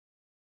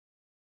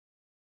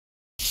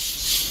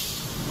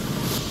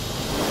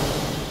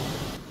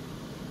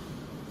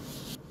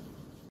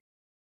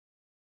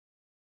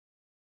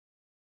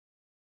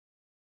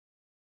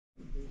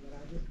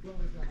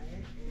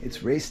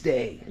It's race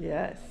day.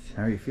 Yes.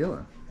 How are you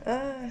feeling?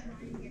 I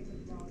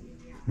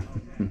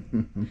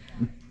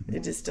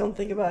just don't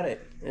think about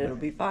it. It'll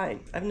be fine.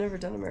 I've never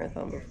done a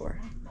marathon before.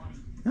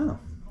 Oh,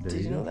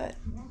 Did you know that?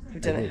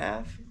 I've done a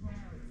half.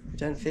 I've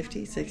done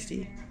 50,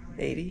 60,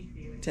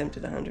 80,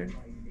 attempted 100.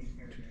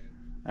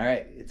 All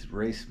right, it's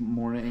race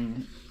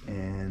morning,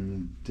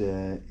 and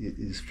it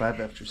is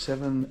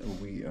 7:05.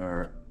 We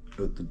are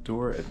out the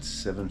door at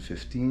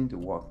 7:15 to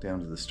walk down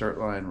to the start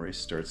line. Race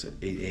starts at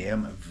 8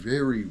 a.m. A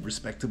very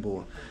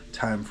respectable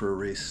time for a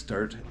race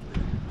start.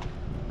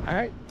 All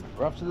right,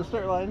 we're off to the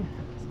start line.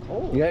 It's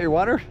cold. You got your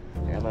water?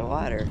 I got my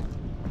water.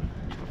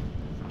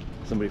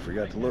 Somebody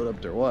forgot to load up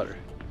their water.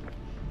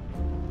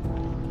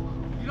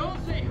 You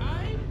don't say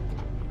hi?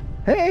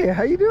 Hey,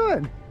 how you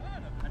doing?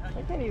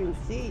 I can't even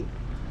see.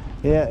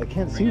 Yeah, I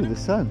can't see with the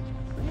sun.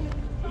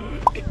 How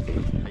you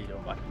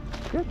doing, bud?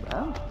 Good,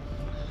 man.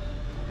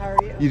 How are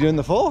you? You doing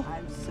the full?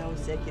 I'm so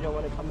sick. You don't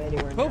want to come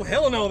anywhere. Oh,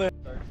 hell no then.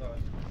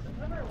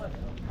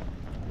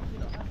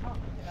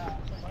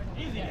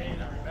 Easy day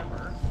to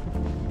remember.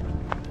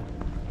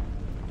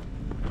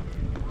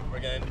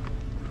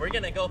 We're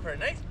gonna go for a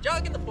nice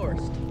jog in the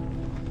forest.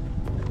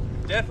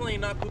 Definitely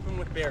not pooping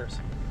with bears.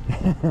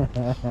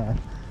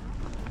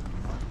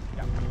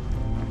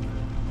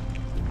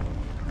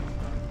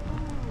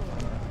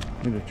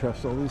 I'm gonna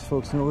trust all these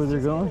folks know where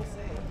they're going.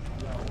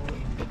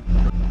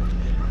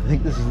 I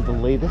think this is the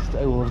latest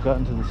I will have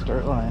gotten to the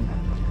start line.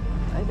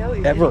 I know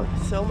you're Ever.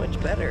 getting so much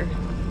better.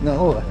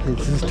 No,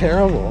 this is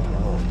terrible.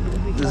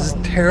 This is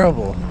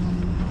terrible.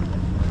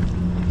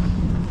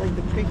 It's like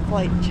the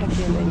pre-flight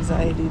check-in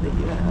anxiety that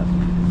you have.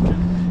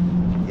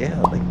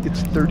 Yeah, like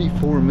it's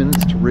 34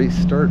 minutes to race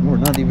start and we're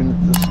not even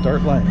at the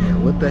start line yet.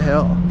 What the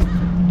hell?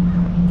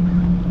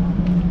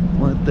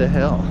 What the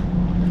hell?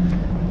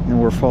 And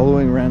we're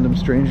following random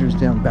strangers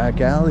down back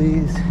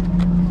alleys.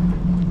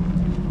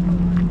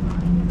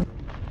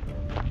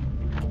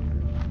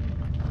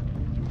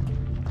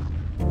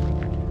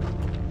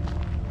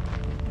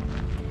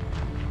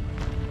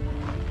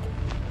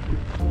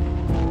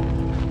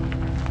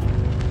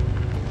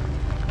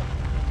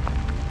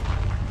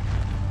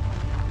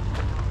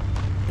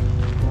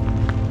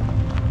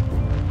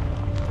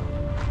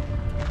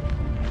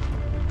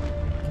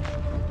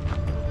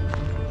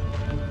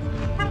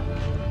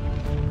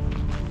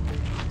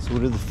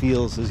 What are the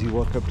feels as you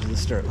walk up to the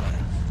start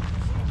line?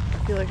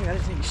 I feel like I gotta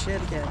take a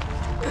shit again.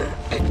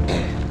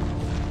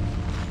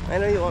 I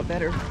know you want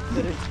better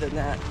footage than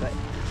that, but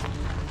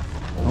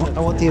I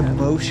want the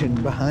emotion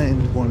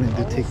behind wanting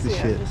to take the honestly,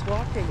 shit. I'm just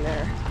walking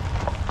there.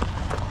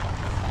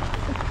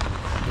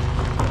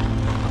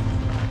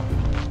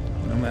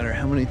 No matter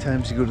how many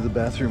times you go to the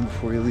bathroom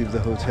before you leave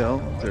the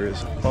hotel, there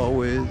is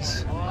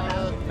always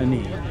a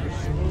need.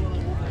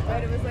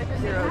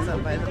 Zero's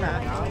up by the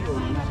back.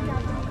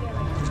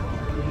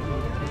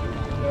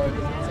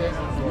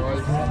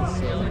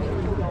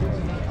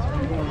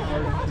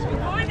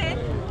 Morning.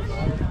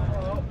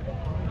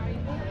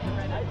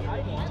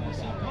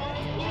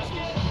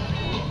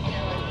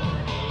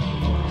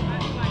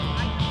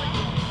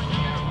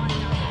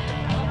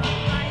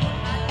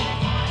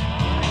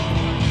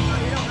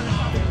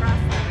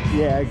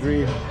 Yeah, I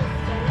agree.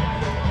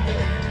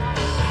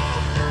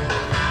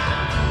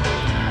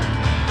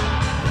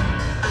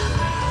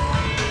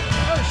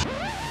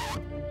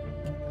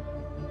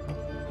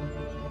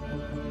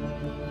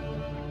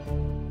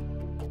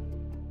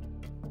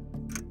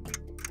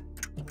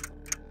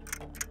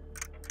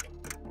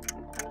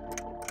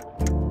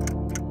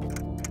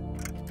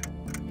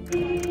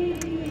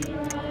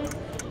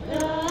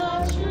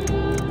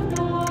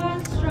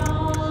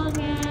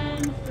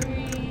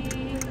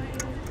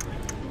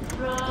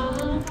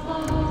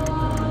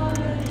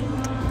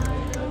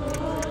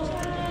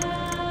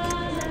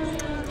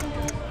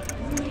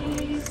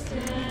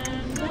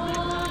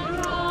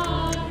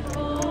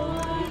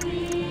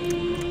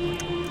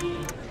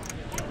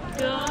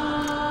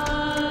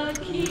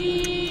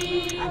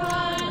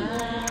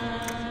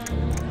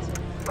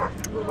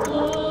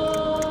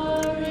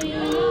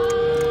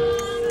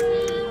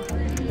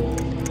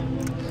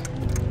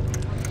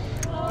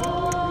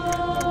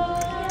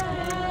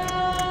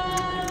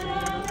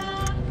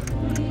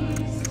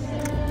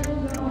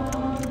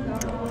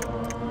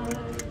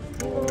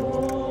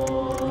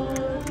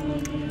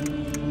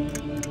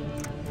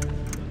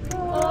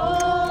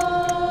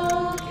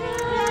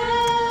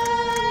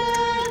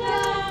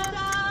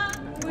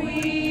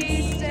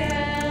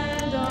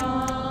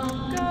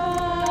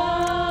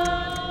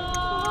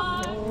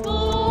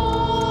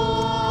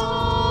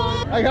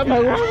 I got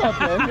my warm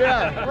up in,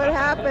 yeah. What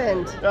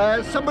happened?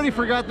 Somebody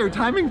forgot their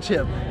timing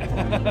chip.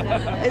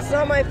 It's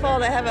not my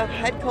fault. I have a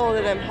head cold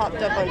and I'm hopped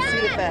up on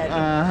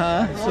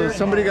Sudafed. So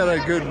somebody got a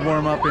good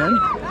warm up in.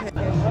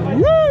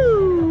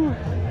 Woo!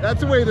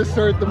 That's a way to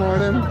start the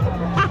morning.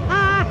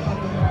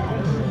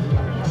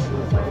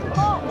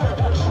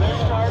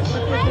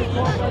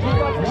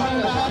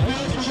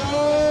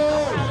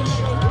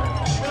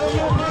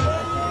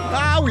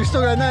 Ah, we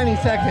still got 90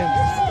 seconds.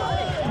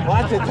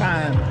 Lots of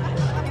time.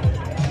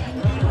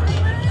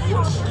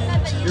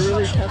 You're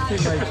really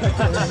testing my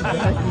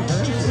checkpoint.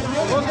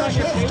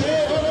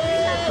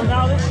 So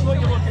now this is what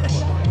you're looking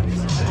for.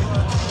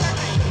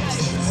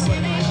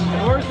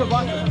 And where's the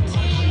button?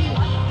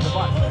 The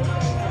button.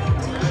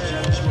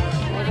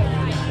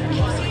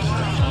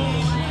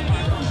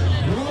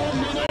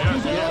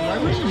 Yeah, why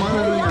would you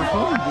monitor your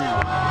phone,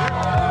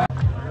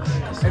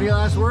 dude? Any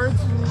last words?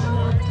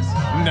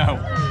 No.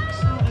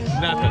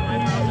 Nothing.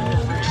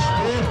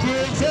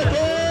 15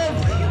 seconds!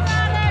 You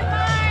got it,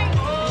 Mike!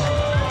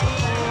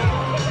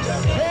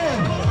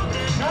 10,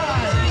 9,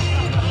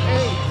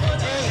 8,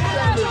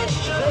 7,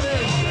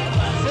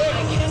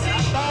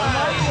 6,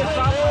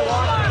 5,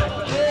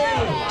 4, 3,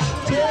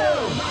 2,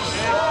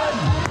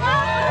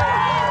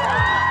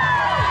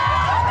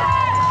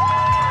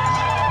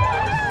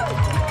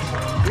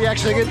 1. We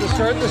actually get to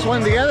start this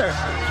one together.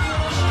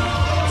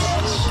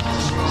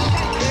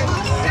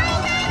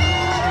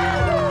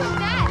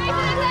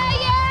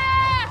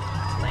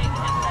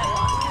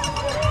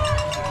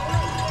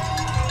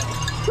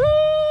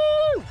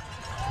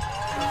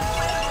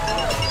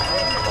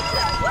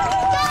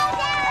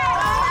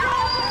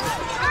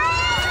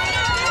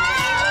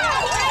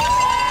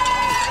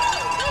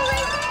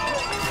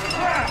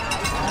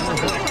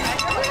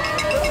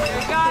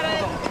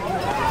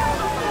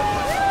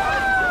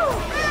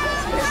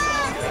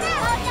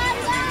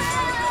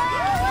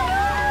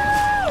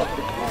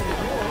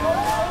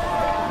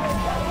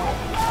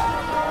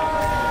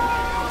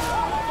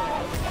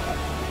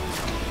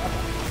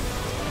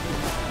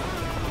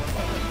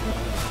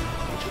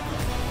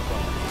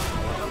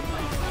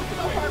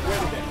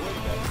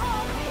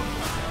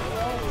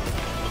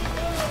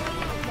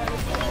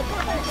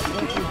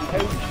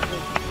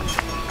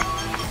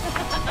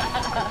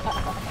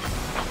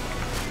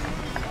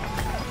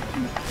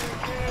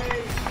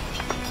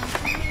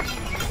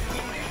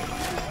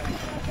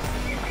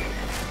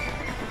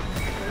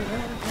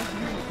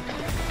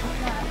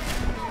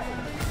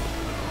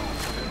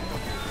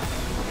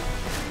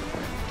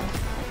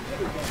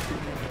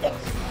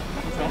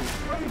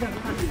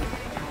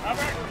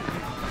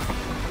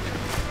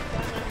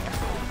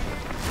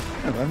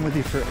 I'll run with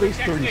you for at least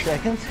 30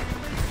 seconds.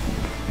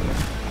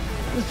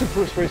 This is the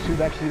first race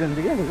we've actually done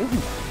together, isn't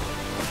it?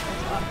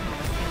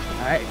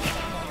 Alright.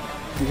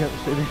 You got the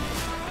city.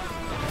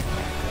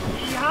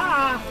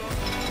 Yeah.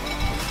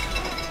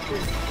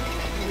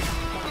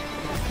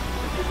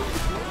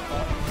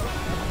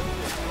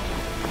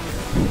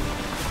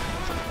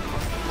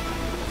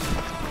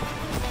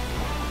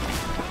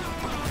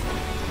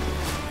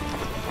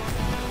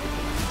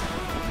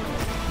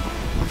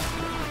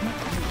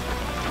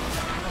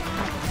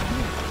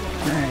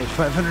 Alright,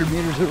 500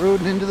 meters of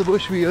road and into the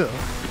bush we go. Good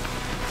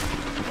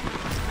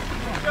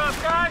job,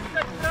 guys.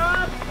 Good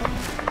job.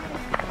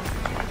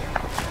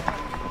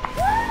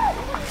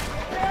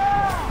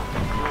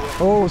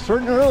 Oh,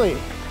 starting early.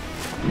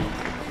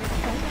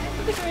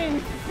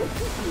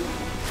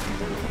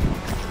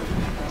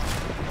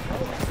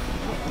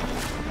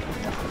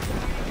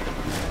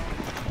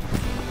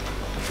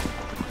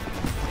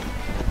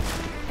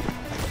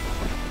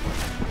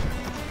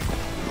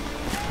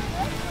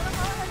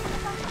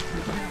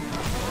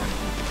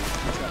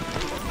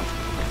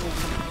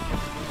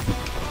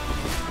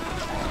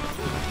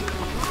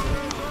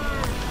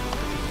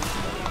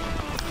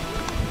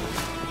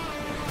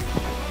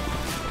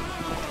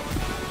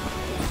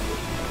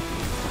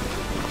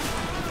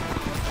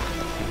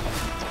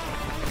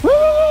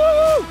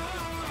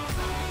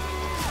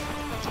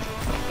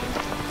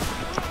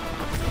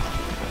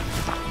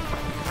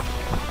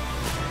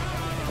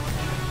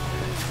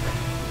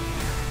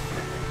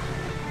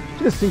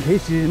 Just in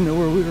case you didn't know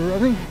where we were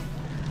running.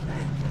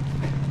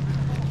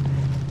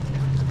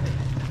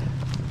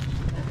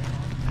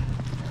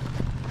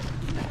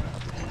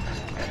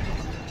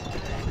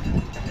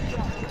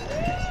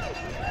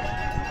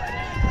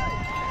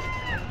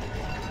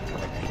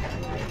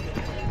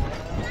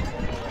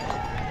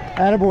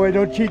 Attaboy,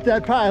 don't cheat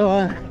that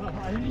pylon.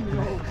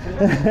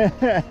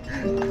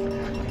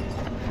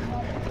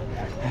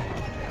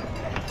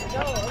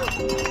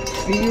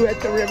 See you at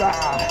the river.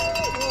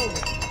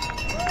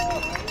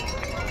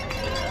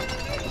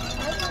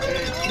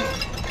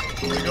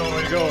 Way to go,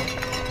 way to go.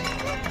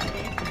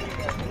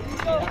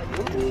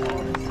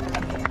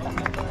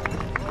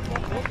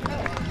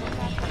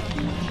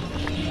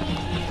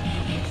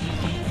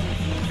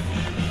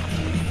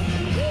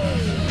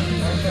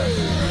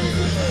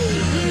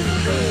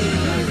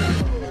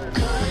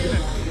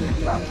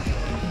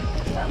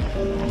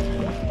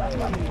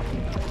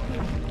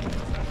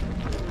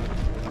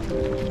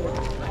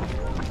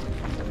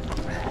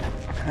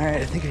 All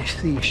right, I think I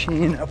see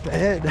Shane up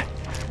ahead,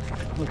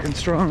 looking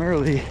strong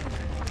early.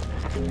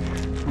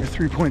 We're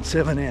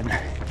 3.7 in.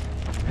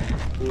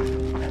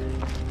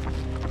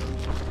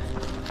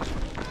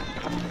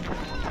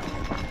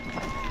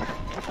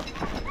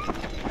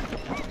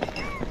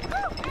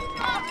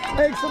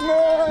 Make some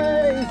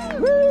noise!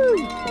 Woo!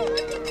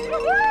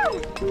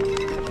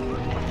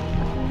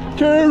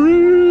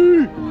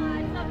 Carrie!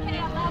 It's okay, I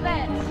love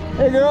it.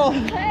 Hey girl!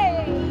 Hey!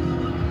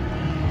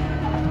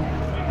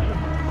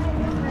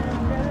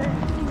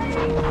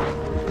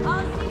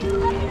 I'll see you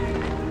later.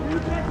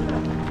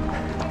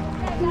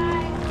 Okay,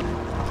 guys.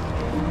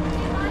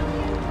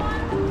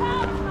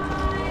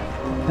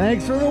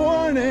 Thanks for the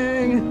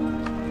warning.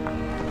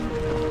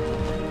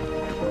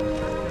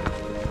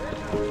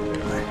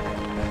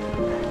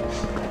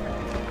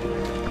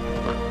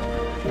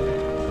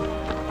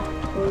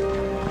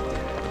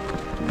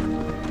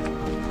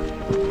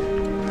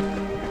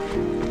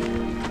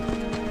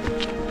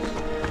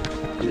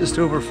 Just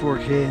over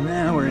 4K, and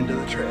now we're into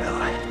the trail.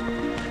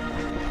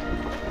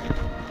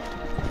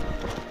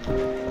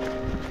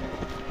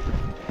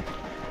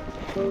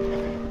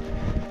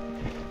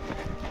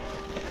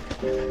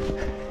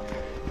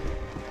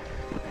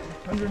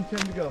 $110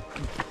 to go.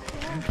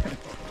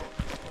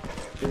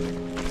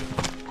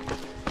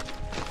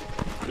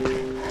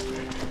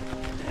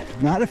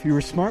 Not if you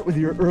were smart with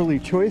your early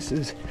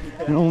choices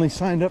and only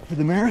signed up for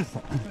the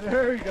marathon.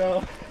 There we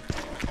go.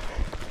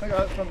 I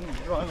got something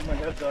wrong with my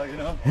head though, you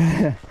know?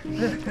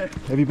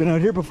 Have you been out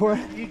here before?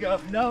 Ego.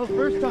 No,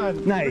 first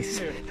time. Nice.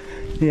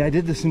 Yeah, I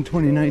did this in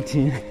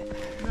 2019.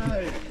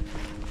 Nice.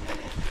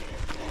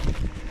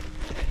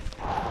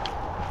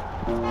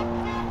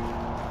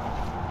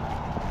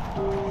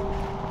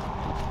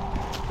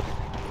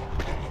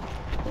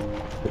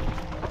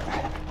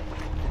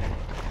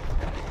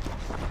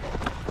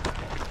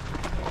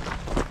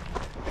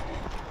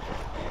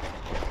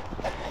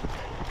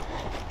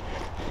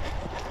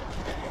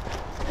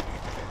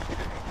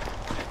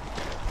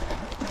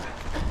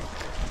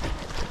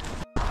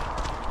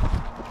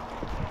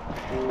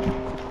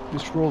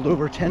 Just rolled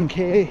over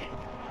 10K,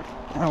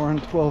 hour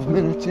and 12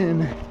 minutes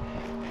in.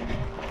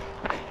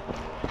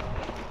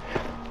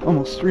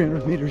 Almost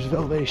 300 meters of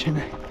elevation.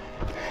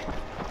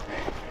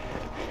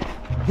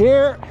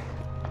 Here!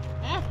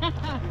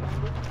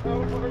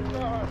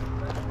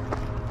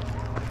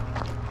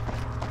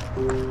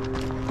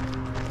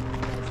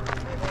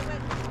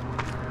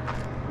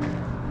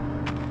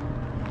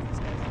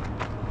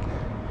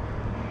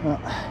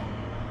 Well,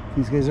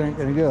 these guys aren't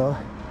gonna go.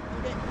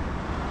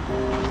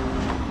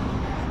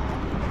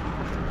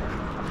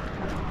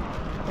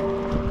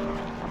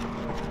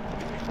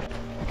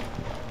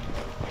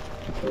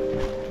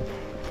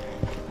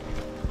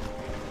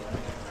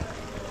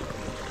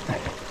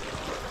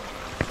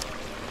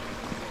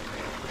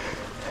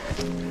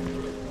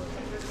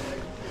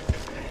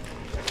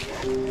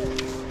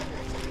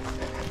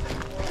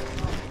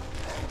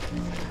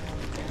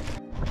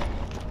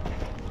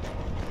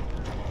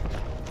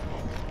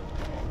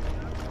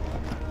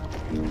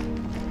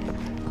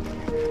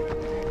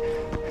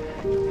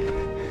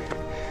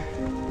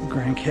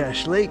 Grande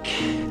Cache Lake.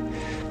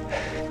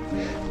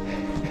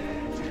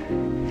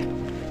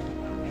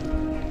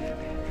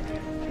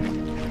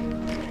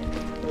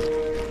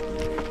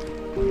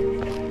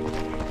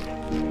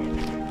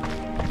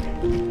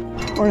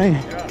 Morning.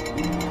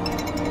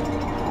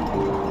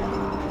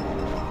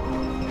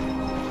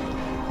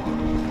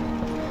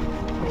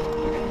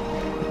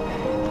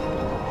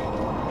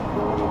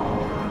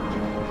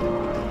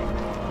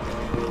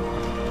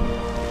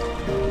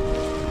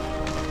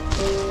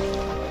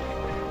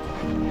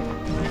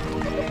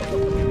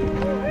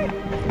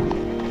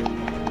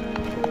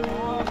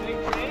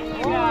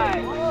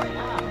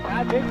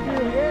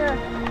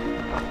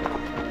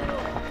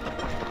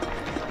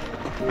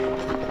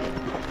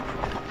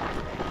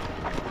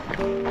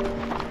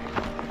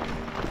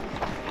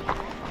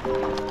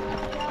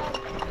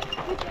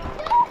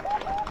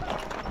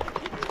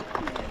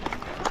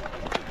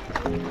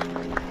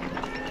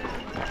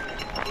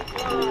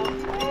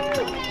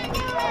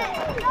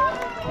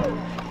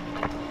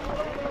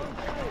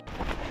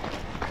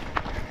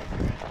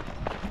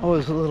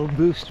 Always a little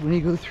boost when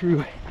you go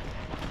through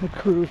a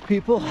crew of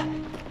people.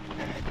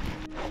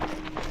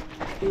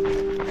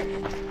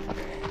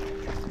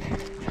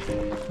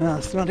 Well,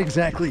 it's not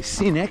exactly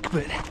scenic,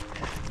 but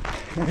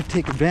I'm gonna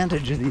take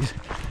advantage of these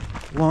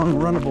long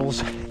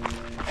runnables.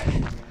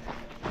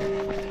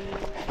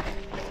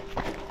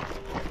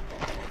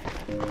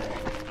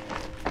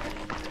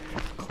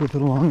 Clip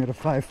it along at a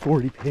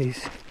 540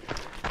 pace.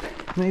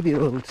 Maybe a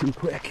little too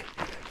quick.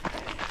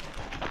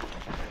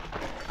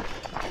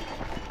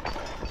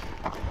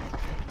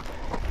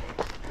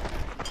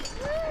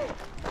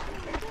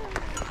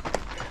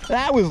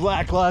 That was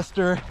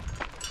lackluster.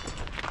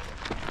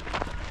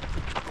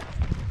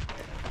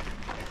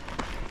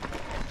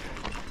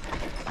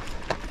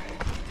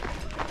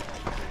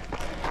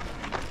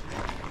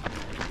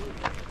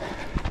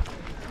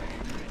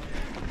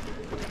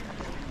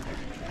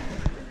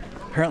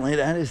 Apparently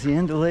that is the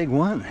end of leg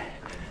one.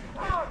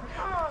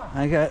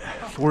 I got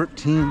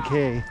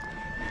 14K.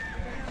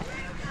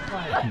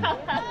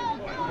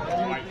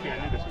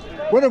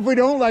 What if we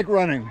don't like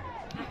running?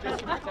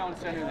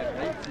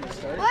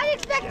 What do you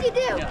expect you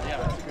do?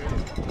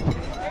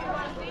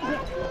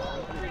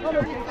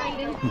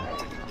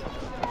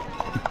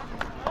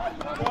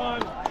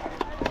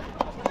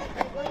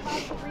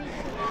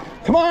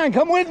 Come on,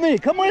 come with me,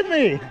 come with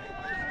me.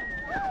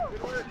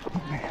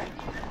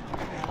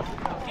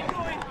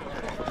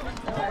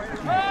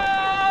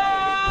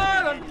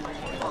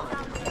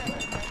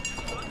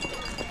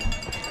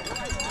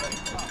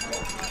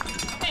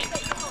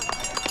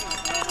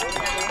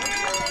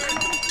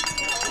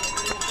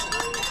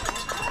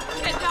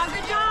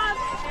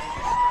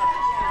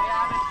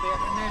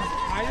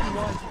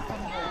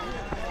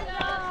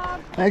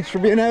 Thanks for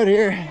being out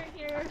here.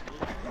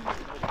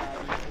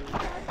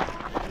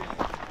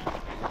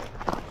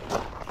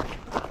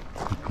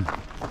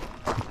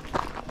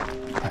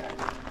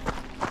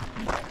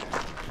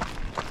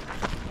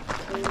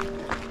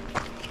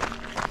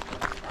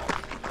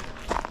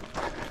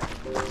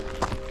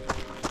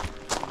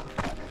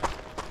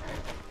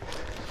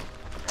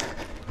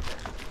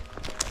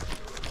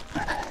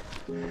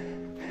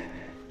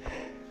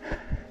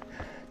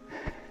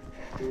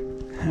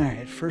 All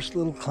right, first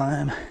little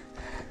climb.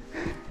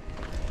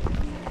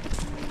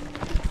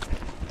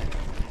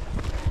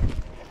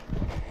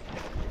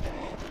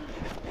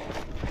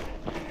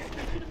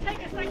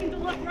 Take a second to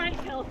look right,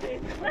 Kelsey.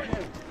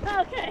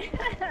 Okay.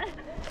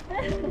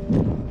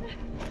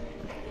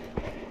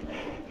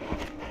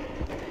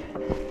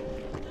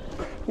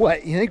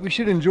 What, you think we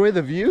should enjoy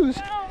the views?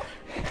 Well,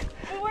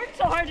 we worked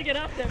so hard to get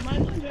up there. Might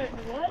as well enjoy it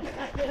for 1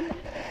 second.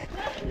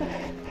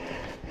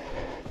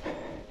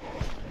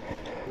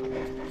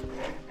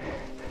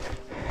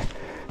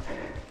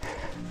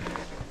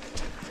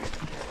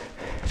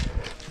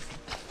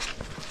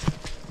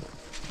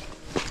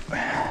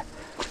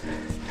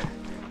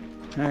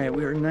 All right,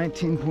 we are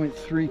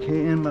 19.3K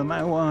in by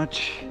my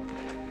watch.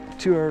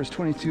 2 hours,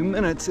 22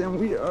 minutes, and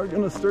we are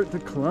gonna start the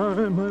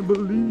climb, I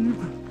believe.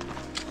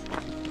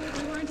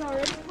 We weren't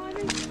already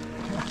climbing?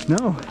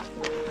 No,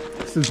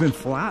 this has been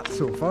flat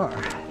so far.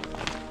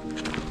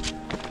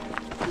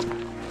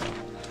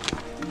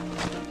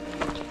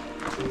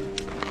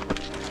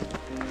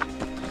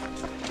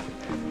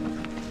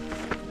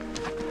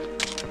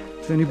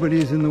 If anybody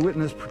is in the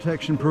witness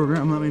protection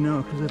program, let me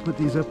know, because I put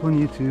these up on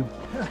YouTube.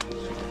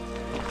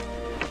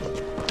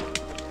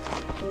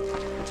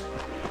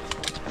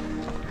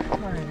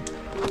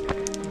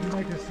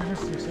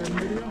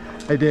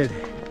 I did.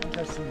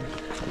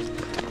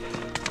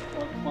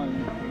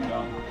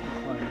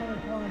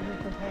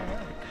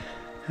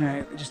 All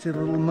right, we just did a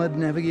little mud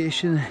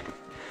navigation.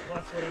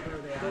 A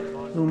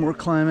little more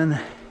climbing.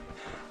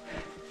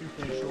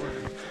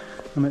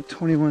 I'm at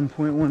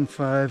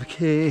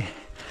 21.15K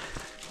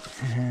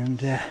and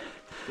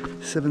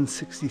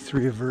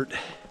 763 avert.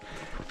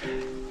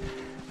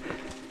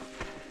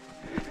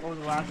 What was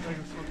the last thing?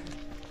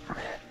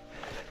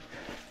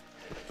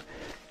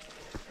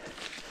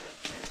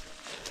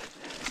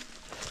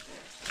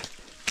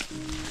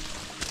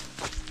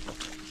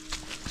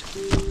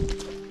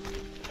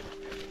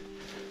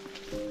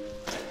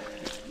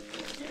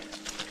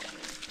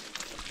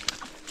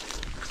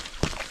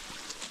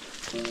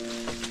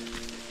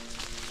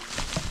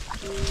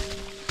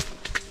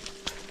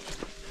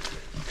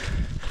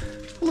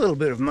 A little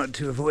bit of mud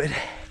to avoid.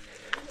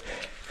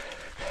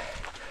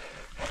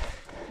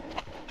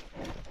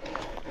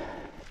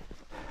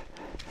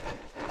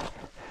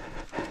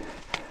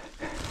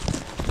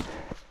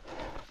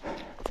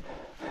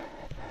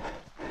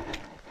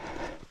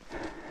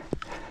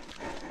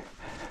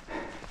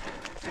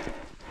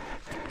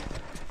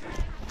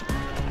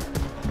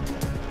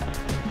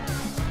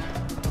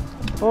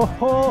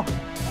 Oh,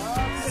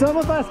 some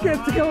of us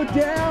get to go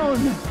down.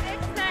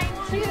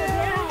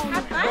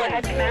 Have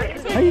fun.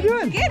 How you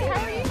doing? Good.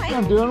 How are you, Mike?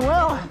 I'm doing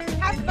well.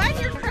 Have fun.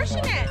 You're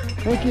crushing it.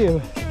 Thank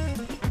you.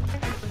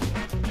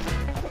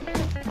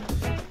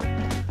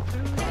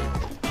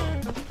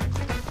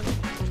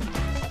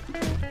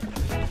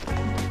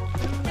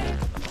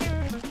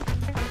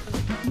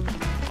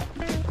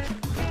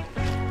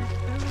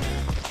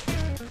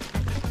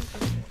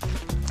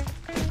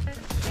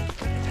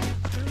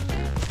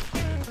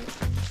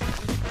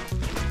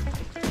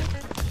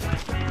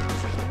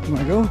 You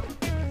wanna go?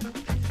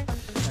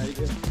 How you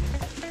doing?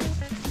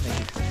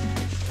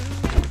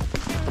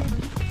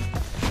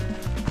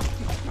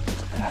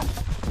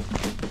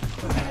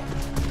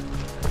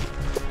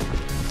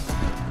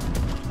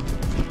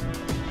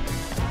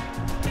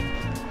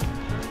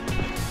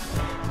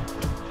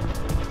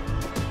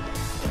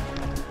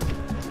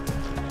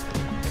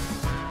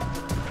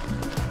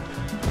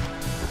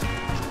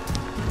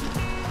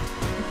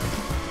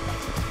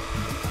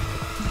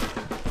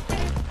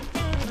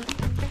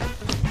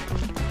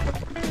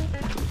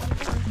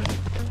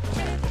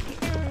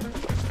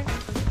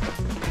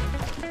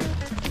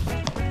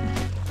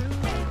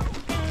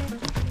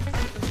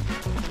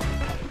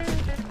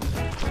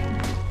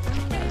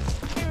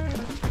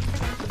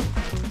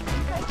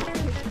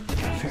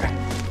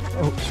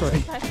 Oh, sorry.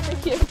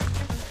 Thank you.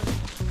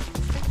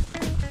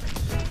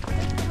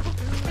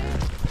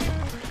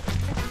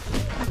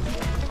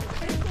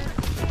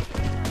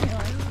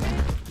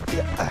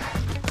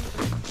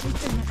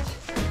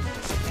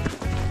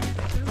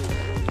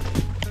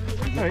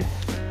 All right.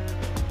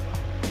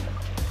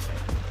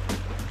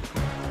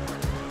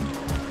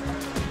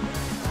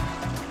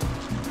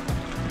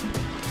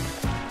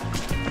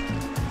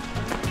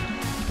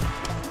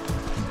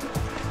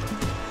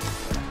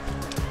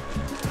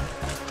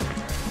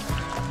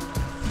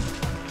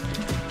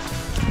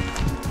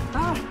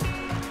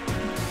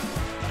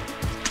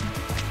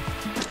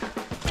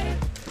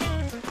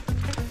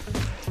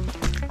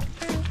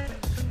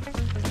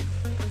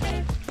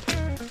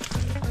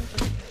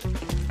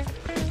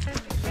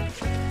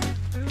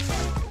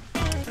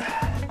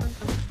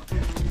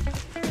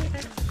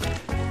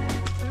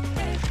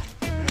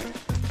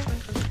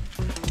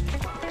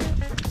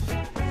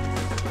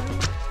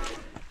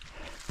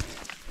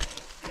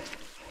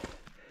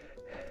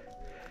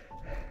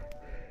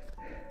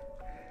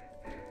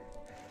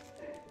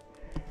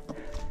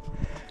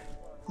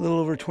 A little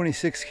over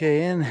 26K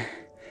in,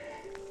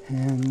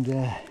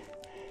 and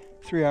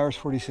 3 hours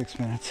 46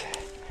 minutes.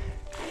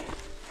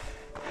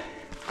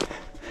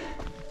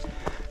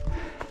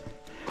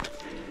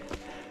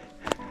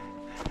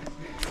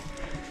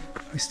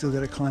 We still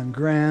gotta climb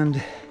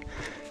Grande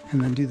and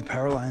then do the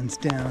power lines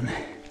down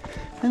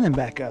and then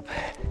back up.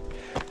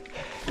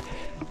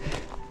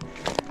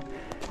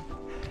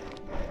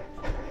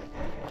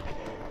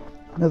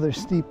 Another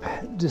steep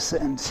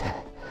descent.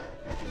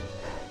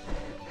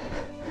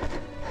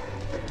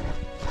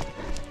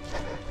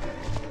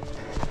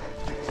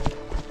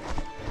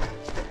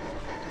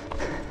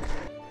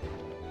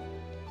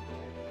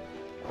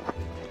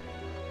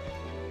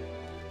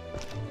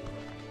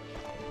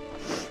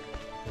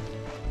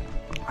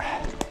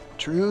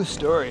 True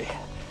story.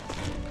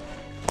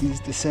 These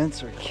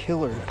descents are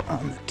killer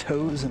on the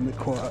toes and the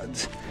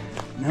quads.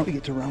 Now we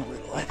get to run a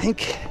little, I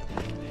think.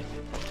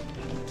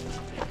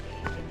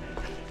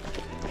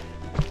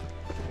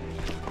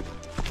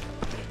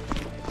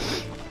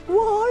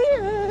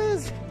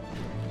 Warriors,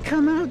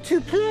 come out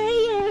to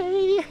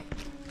play.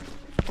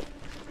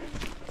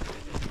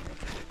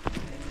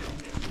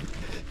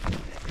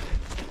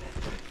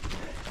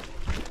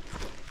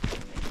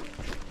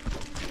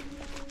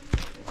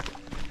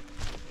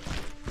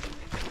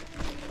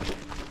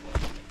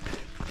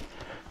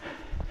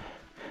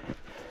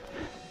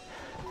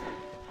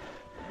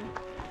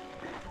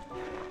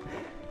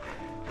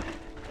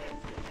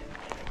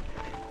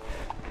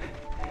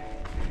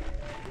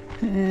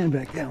 And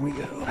back down we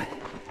go.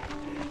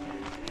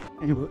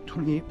 And about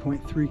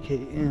 28.3K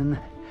in,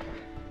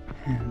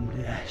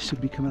 and should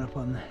be coming up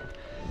on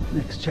the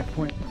next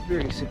checkpoint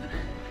very soon.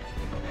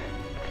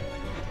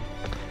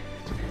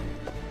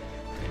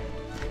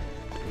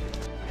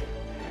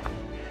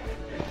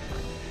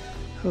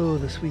 Oh,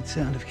 the sweet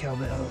sound of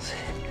cowbells.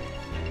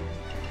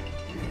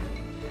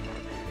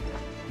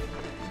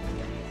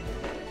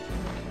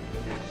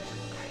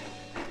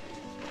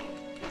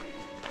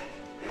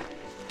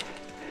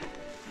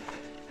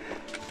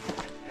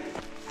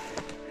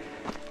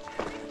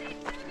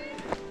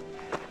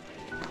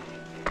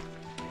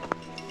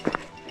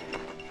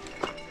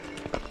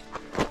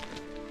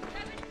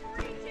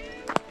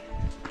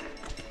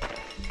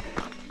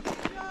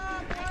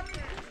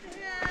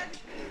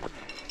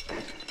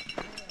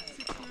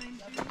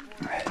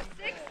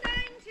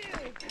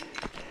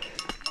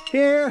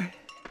 Here.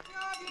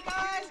 You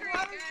guys,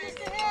 water's just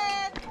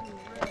ahead.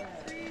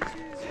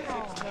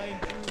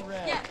 320.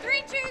 Yeah,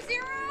 320.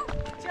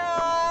 Good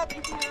job.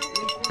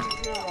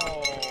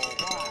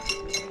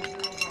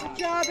 Good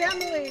job,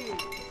 Emily.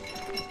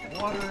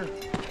 Water,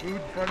 food in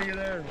front of you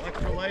there,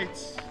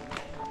 electrolytes.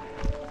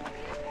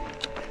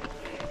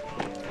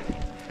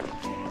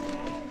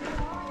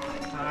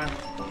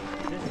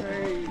 This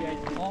area, you guys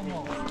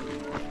almost.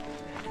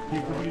 Keep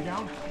everybody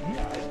down?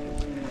 Yeah.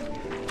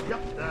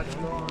 Yep, that's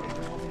wrong.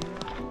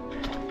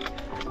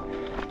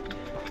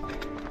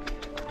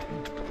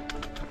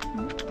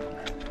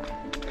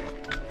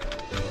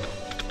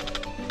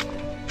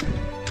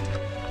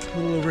 A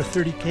little over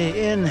 30K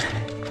in.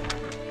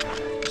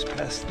 Just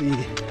past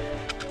the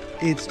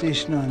aid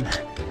station on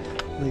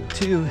leg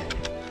 2.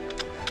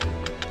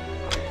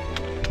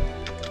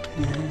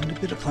 And a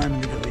bit of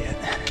climbing to go yet.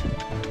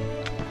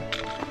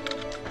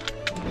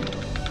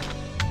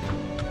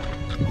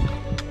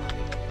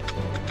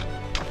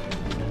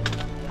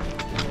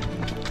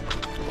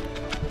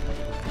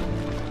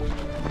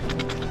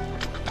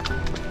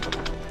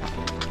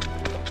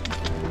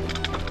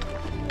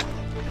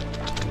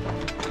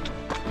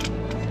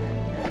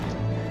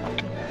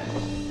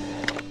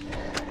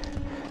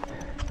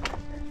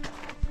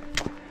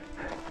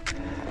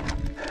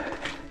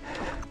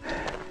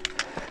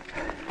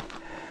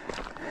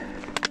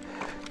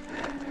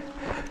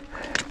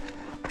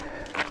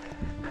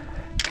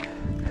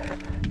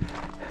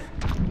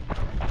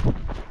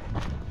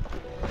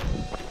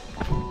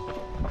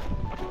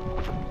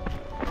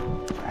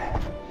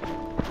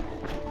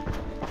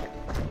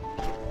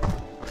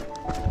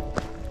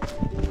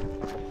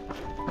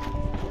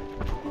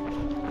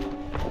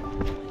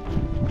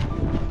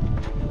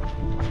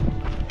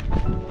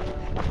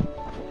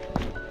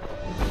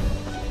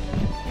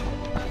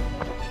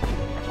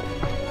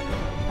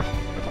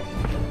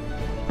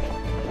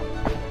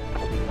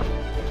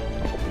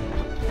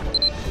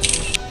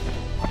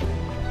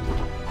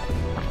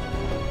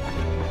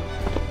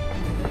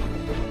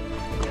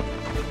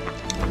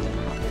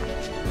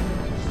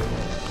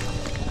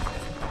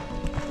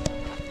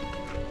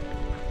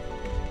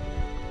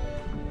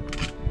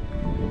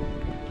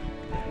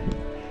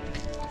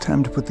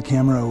 Time to put the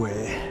camera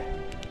away.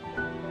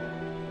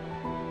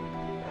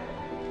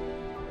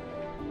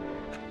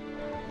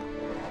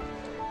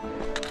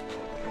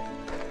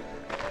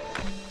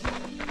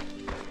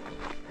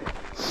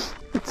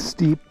 It's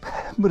steep,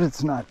 but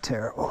it's not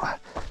terrible. All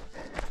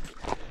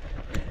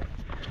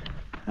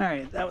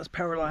right, that was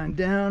power line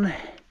down.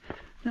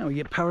 Now we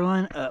get power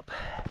line up.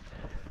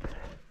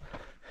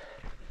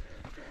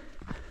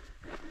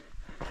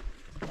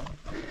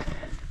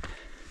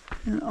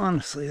 And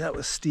honestly, that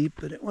was steep,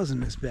 but it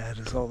wasn't as bad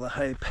as all the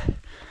hype.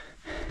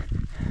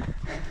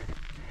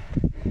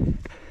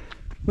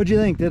 What'd you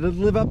think? Did it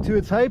live up to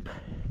its hype?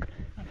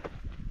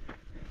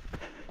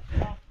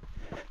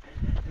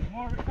 There's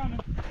more of it coming.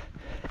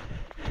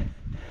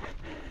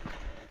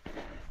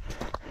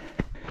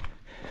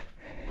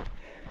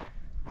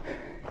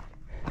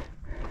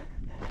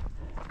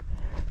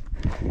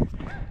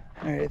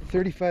 All right,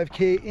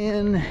 35K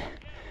in,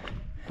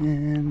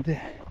 and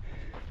I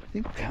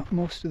think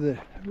most of the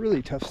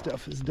really tough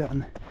stuff is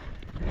done.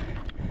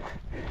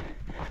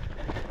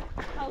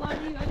 I love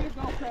that you have your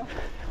GoPro.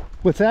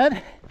 What's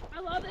that? I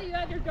love that you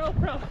have your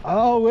GoPro.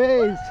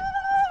 Always.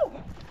 Woo!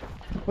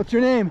 What's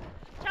your name?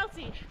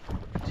 Chelsea.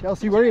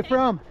 Chelsea, where are you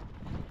from?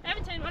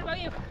 Edmonton, what about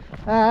you?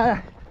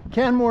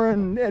 Canmore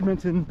and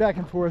Edmonton, back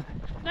and forth.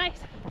 Nice.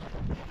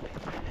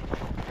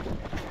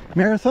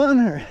 Marathon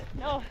or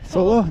No.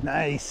 solo?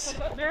 Nice.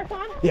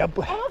 Marathon? Yep.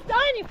 Almost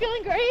done. You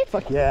feeling great?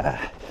 Fuck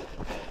yeah.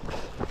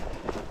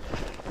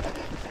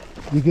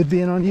 You good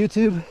being on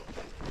YouTube?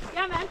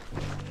 Yeah, man.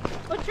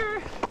 What's your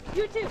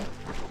YouTube?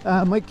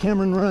 Mike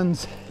Cameron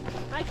Runs.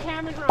 My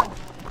Cameron Run.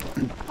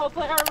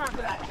 Hopefully I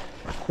remember that.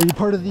 Are you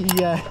part of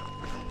the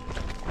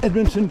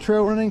Edmonton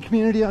trail running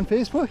community on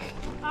Facebook?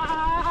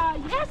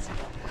 Yes.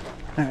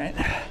 All right.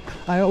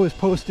 I always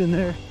post in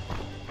there.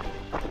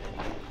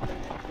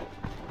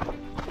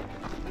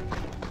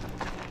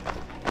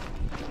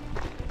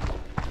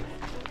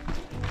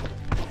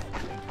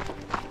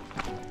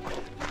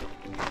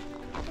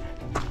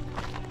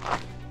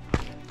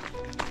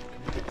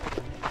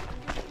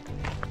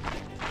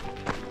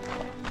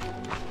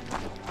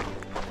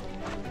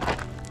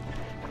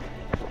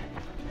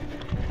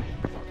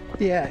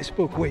 Yeah, I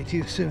spoke way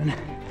too soon.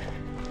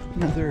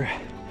 Another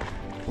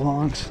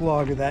long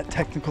slog of that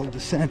technical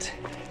descent.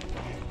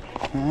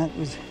 That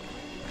was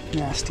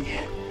nasty.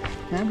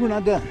 And we're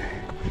not done.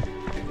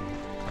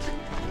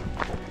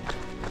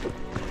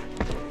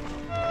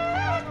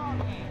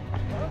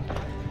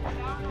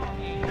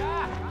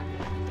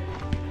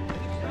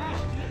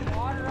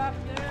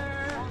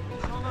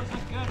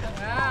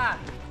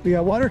 We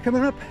got water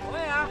coming up? Oh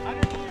yeah.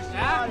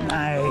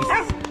 Nice.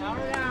 Power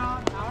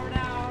down, power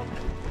down.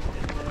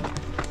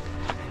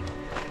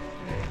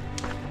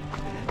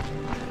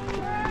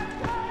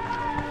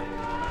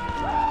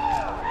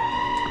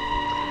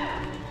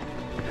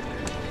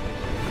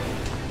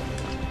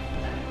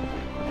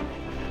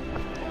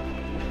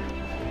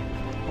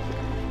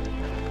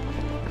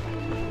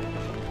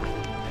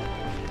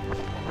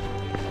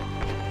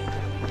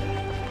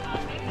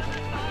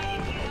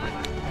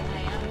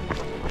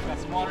 Got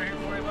some water here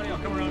for you, buddy. I'll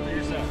come around to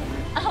your side.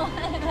 Oh,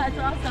 that's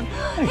awesome.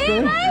 Thanks, Hey,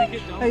 brother. Mike!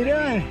 How you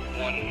doing?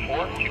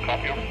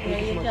 There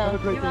you go.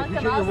 You're welcome.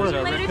 Appreciate your I'll see work.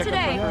 you later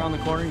today. Around the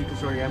corner, you can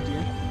throw your empty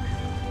in.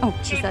 Oh,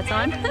 geez, that's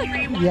on?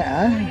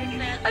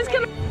 Yeah. I was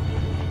gonna...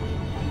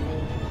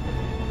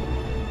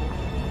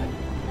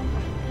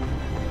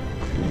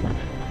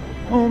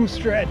 Home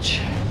stretch.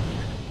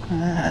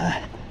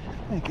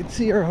 I can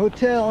see our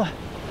hotel.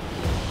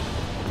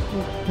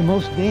 The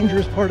most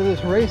dangerous part of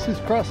this race is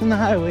crossing the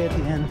highway at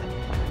the end.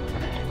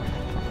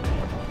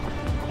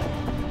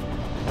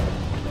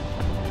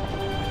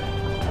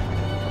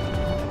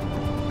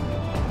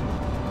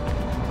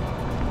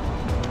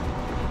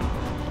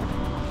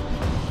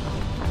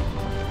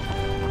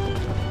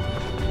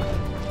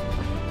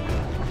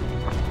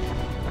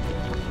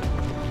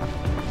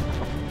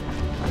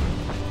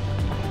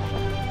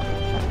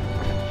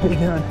 How you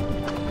doing?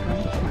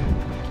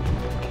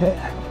 Okay.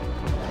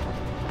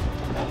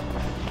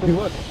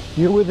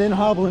 You're within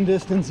hobbling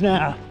distance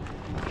now.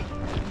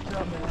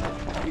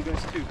 You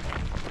guys too.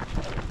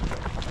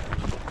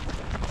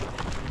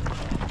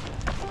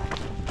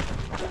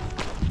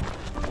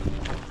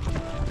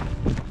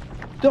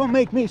 Don't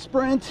make me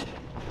sprint.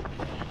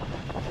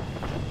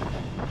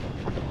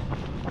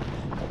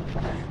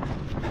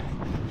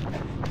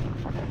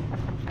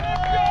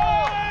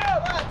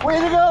 Way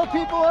to go,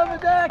 people on the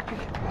deck!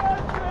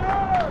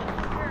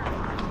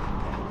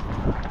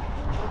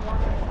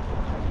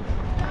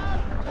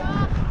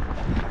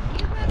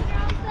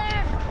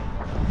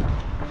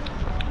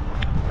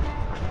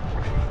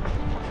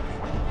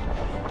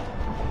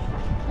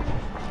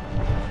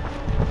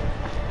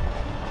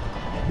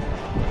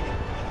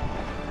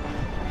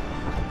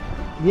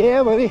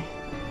 Yeah, buddy.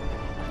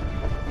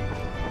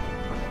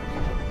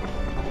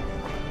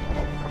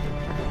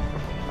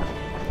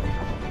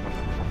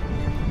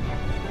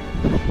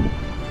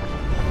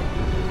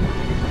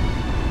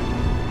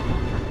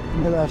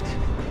 On your left.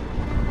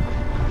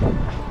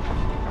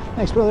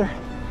 Thanks, brother.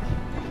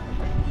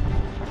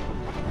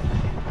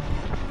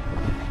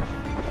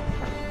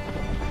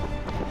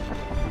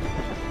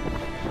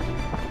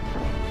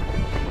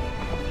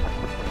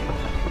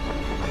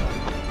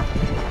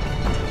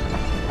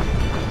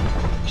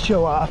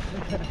 Show off.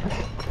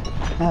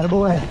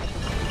 Attaboy.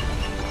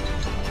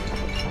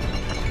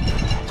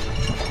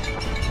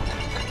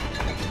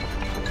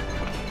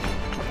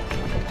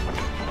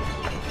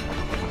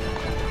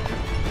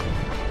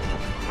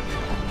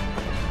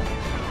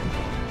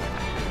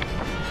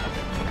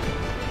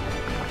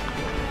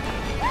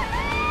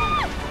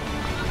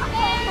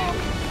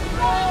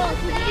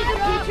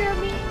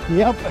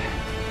 Yep.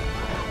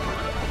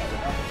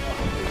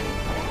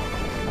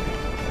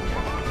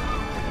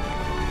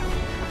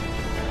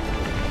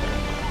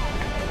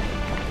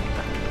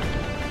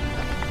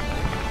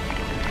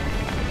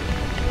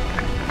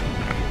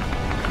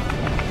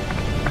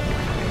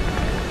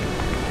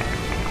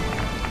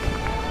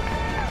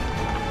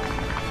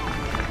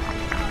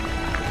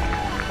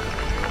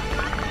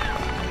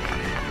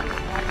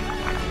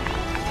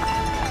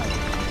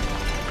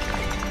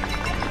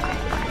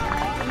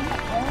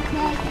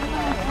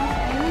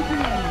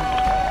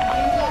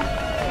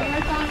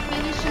 Marathon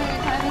finisher.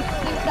 Time is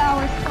 6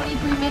 hours,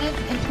 23 minutes,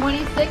 and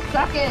 26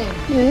 seconds.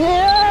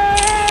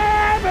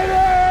 Yeah,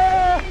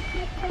 baby!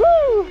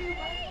 Woo!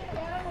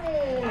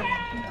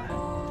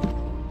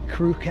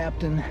 Crew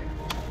captain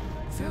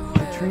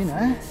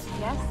Katrina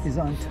is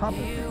on top of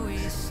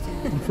things.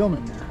 I'm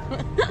filming now.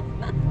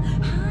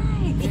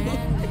 Hi.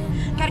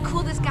 Gotta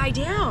cool this guy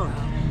down.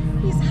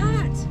 He's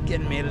hot.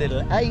 Getting me a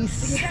little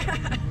ice.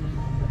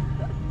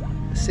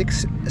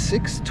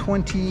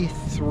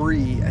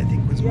 6:23, I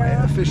think, was my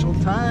official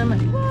time.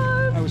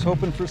 I was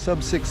hoping for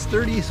sub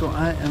 6:30, so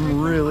I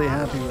am really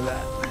happy with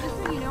that.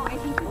 Just so you know, I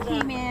think you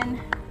came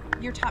in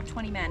your top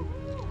 20 men.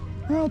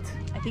 What?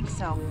 I think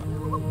so.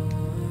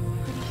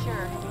 Pretty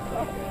sure.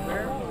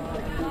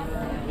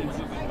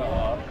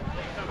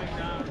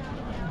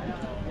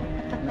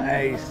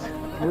 Nice.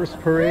 Worst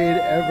parade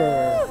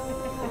ever.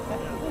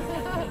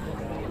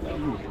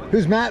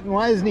 Who's Matt and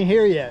why isn't he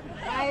here yet?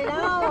 I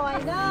know, I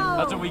know.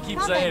 That's what we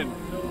keep saying.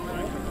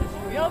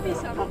 You'll be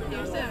something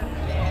here soon.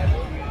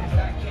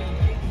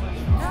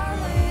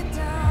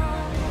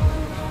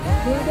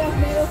 Grande Cache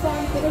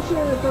Marathon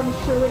finisher from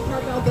Sherwood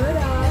Park,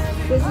 Alberta.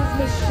 This is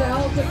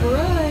Michelle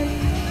DeBrun.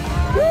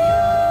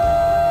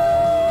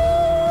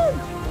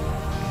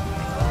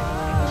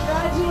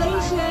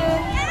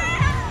 Congratulations.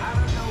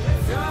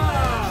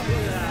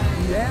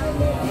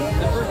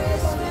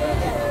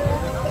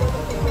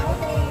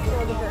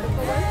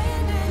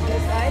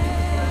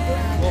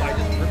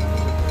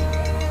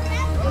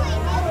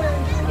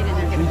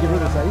 Can you give her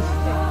this ice?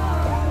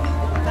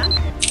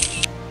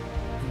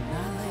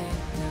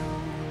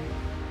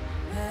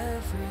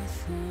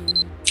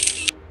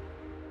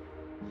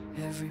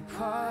 Every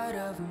part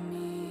of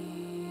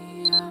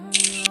me, I'm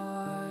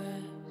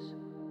yours.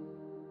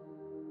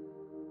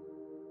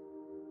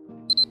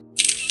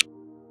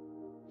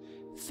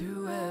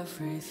 Through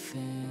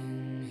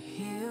everything,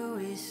 here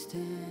we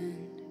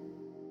stand.